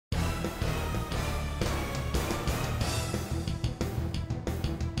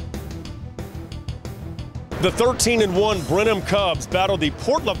The 13-1 Brenham Cubs battled the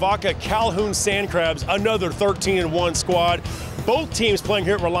Port Lavaca Calhoun Sand Crabs, another 13-1 squad. Both teams playing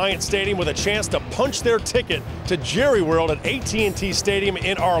here at Reliant Stadium with a chance to punch their ticket to Jerry World at AT&T Stadium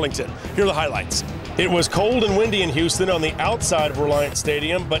in Arlington. Here are the highlights. It was cold and windy in Houston on the outside of Reliant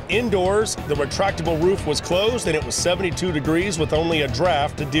Stadium, but indoors, the retractable roof was closed and it was 72 degrees with only a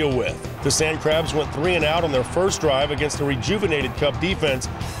draft to deal with. The Sand Crabs went 3 and out on their first drive against a rejuvenated Cub defense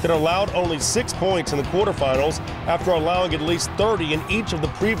that allowed only 6 points in the quarterfinals after allowing at least 30 in each of the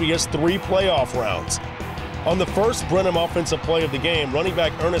previous 3 playoff rounds. On the first Brenham offensive play of the game, running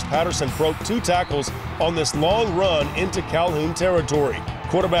back Ernest Patterson broke 2 tackles on this long run into Calhoun territory.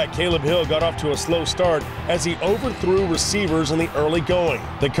 Quarterback Caleb Hill got off to a slow start as he overthrew receivers in the early going.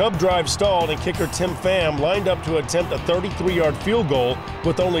 The Cub drive stalled and kicker Tim Pham lined up to attempt a 33-yard field goal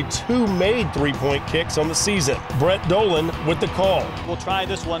with only 2 made 3-point kicks on the season. Brett Dolan with the call. We'll try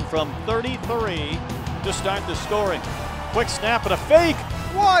this one from 33 to start the scoring. Quick snap and a fake.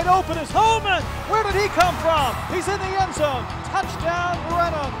 Wide open is Holman. Where did he come from? He's in the end zone. Touchdown,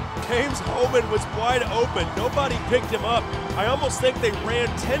 Brenham. James Holman was wide open. Nobody picked him up. I almost think they ran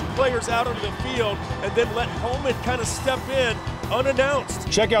 10 players out onto the field and then let Holman kind of step in unannounced.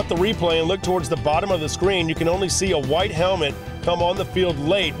 Check out the replay and look towards the bottom of the screen. You can only see a white helmet come on the field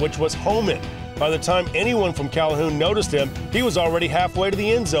late, which was Holman. By the time anyone from Calhoun noticed him, he was already halfway to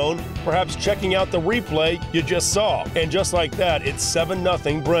the end zone, perhaps checking out the replay you just saw. And just like that, it's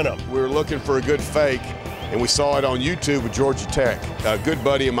 7-0 Brenham. We were looking for a good fake, and we saw it on YouTube with Georgia Tech. A good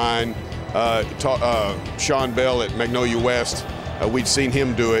buddy of mine, Sean Bell at Magnolia West, we'd seen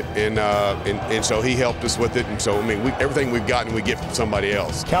him do it, and so he helped us with it. And so, I mean, everything we've gotten, we get from somebody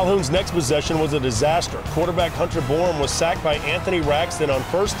else. Calhoun's next possession was a disaster. Quarterback Hunter Borum was sacked by Anthony Raxton on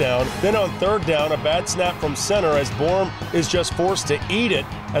first down. Then on third down, a bad snap from center as Borum is just forced to eat it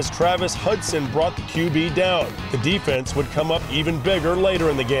as Travis Hudson brought the QB down. The defense would come up even bigger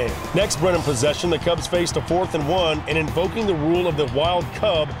later in the game. Next Brenham possession, the Cubs faced a 4th and 1, and invoking the rule of the wild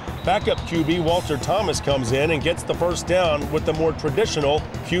Cub, backup QB Walter Thomas comes in and gets the first down with the more traditional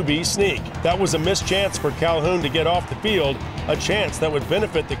QB sneak. That was a missed chance for Calhoun to get off the field, a chance that would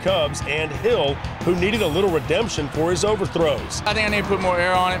benefit the Cubs and Hill, who needed a little redemption for his overthrows. I think I need to put more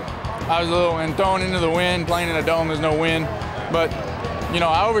air on it. I was a little, and thrown into the wind, playing in a dome, there's no wind. But you know,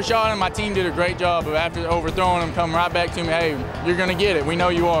 I overshot him. My team did a great job of, after overthrowing him, coming right back to me, hey, you're going to get it. We know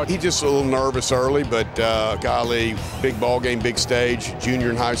you are. He's just a little nervous early, but golly, big ball game, big stage, junior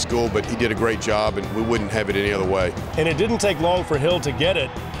in high school, but he did a great job, and we wouldn't have it any other way. And it didn't take long for Hill to get it.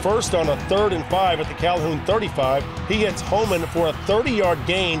 First on a 3rd and 5 at the Calhoun 35, he hits Holman for a 30-yard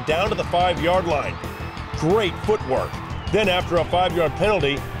gain down to the 5-yard line. Great footwork. Then after a 5-yard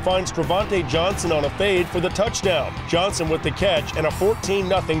penalty, finds Travante Johnson on a fade for the touchdown. Johnson with the catch and a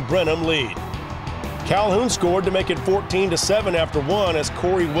 14-0 Brenham lead. Calhoun scored to make it 14-7 after 1 as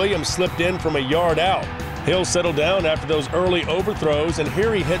Corey Williams slipped in from a yard out. Hill settled down after those early overthrows, and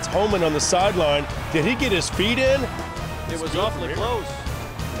here he hits Holman on the sideline. Did he get his feet in? It was awfully close.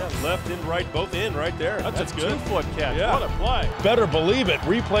 Left and right, both in right there. That's a good 2-foot catch. Yeah. What a play. Better believe it.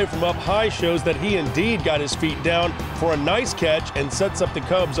 Replay from up high shows that he indeed got his feet down for a nice catch and sets up the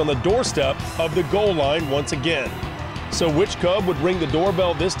Cubs on the doorstep of the goal line once again. So which Cub would ring the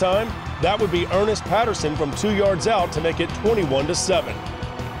doorbell this time? That would be Ernest Patterson from 2 yards out to make it 21-7.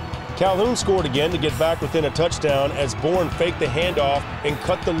 Calhoun scored again to get back within a touchdown as Bourne faked the handoff and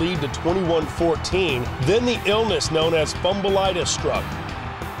cut the lead to 21-14. Then the illness known as fumbleitis struck.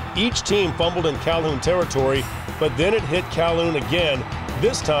 Each team fumbled in Calhoun territory, but then it hit Calhoun again.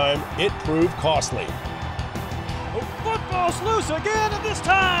 This time, it proved costly. Oh, football's loose again, and this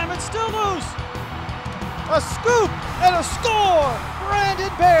time it's still loose. A scoop and a score,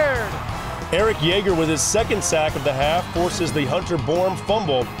 Brandon Baird. Eric Yeager with his 2nd sack of the half forces the Hunter Bourne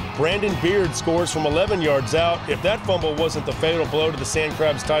fumble. Brandon Beard scores from 11 yards out. If that fumble wasn't the fatal blow to the Sand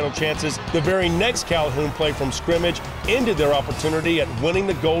Crabs' title chances, the very next Calhoun play from scrimmage ended their opportunity at winning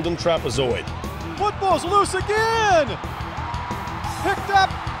the Golden Trapezoid. Football's loose again. Picked up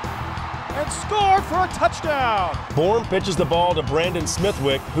and scored for a touchdown. Bourne pitches the ball to Brandon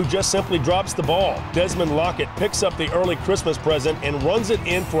Smithwick, who just simply drops the ball. Desmond Lockett picks up the early Christmas present and runs it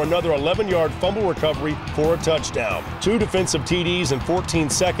in for another 11-yard fumble recovery for a touchdown. 2 defensive TDs in 14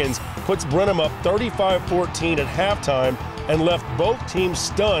 seconds puts Brenham up 35-14 at halftime and left both teams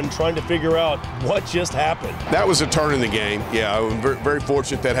stunned trying to figure out what just happened. That was a turn in the game. Yeah, I'm very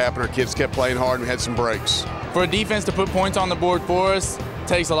fortunate that happened. Our kids kept playing hard and we had some breaks. For a defense to put points on the board for us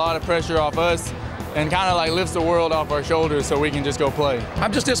takes a lot of pressure off us. and kind of like lifts the world off our shoulders so we can just go play.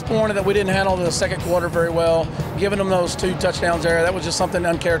 I'm just disappointed that we didn't handle the second quarter very well, giving them those 2 touchdowns there. That was just something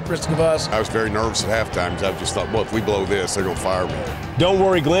uncharacteristic of us. I was very nervous at halftime because I just thought, well, if we blow this, they're going to fire me. Don't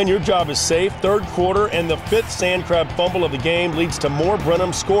worry, Glenn, your job is safe. Third quarter and the 5th Sand Crab fumble of the game leads to more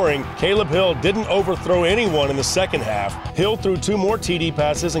Brenham scoring. Caleb Hill didn't overthrow anyone in the second half. Hill threw 2 more TD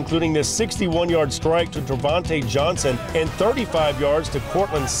passes, including this 61-yard strike to Trevante Johnson and 35 yards to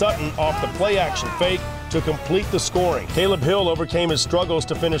Cortland Sutton off the play-action fake to complete the scoring. Caleb Hill overcame his struggles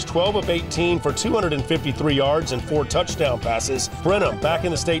to finish 12 of 18 for 253 yards and 4 touchdown passes. Brenham back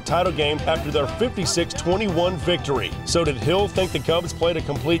in the state title game after their 56-21 victory. So did Hill think the Cubs played a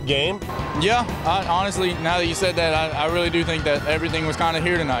complete game? Yeah, honestly, now that you said that, I really do think that everything was kind of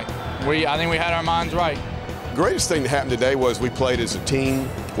here tonight. I think we had our minds right. The greatest thing that happened today was we played as a team,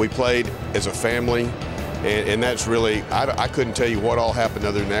 we played as a family, and that's really, I couldn't tell you what all happened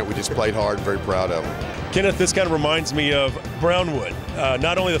other than that. We just played hard and very proud of them. Kenneth, this kind of reminds me of Brownwood.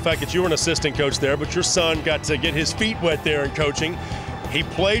 Not only the fact that you were an assistant coach there, but your son got to get his feet wet there in coaching. He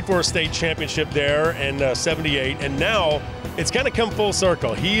played for a state championship there in '78, and now it's kind of come full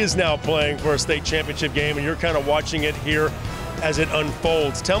circle. He is now playing for a state championship game, and you're kind of watching it here as it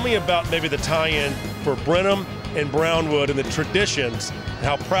unfolds. Tell me about maybe the tie-in for Brenham and Brownwood and the traditions, and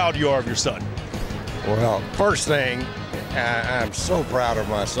how proud you are of your son. Well, first thing, I'm so proud of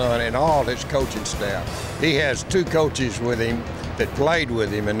my son and all his coaching staff. He has 2 coaches with him that played with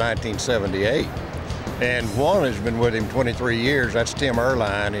him in 1978. And one has been with him 23 years. That's Tim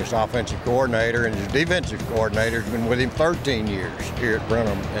Erline, his offensive coordinator, and his defensive coordinator has been with him 13 years here at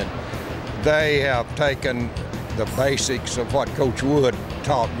Brenham. And they have taken the basics of what Coach Wood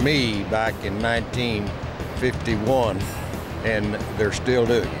taught me back in 1951, and they're still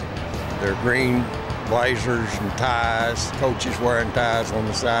doing it. They're green blazers and ties, coaches wearing ties on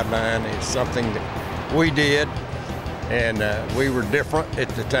the sideline. It's something that we did, and we were different at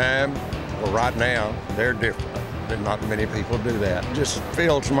the time. Well, right now, they're different. Not many people do that. It just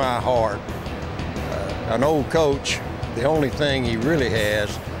fills my heart. An old coach, the only thing he really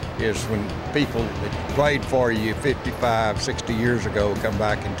has is when people that played for you 55, 60 years ago come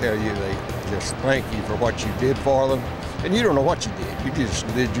back and tell you they just thank you for what you did for them. And you don't know what you did. You just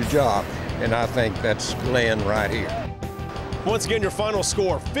did your job. And I think that's Glenn right here. Once again, your final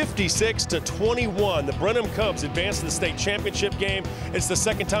score, 56-21. The Brenham Cubs advanced to the state championship game. It's the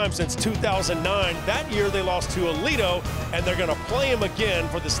second time since 2009. That year they lost to Aledo, and they're going to play them again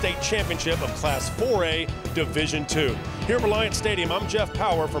for the state championship of Class 4A Division II. Here at Reliant Stadium, I'm Jeff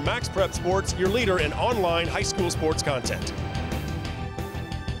Power for Max Prep Sports, your leader in online high school sports content.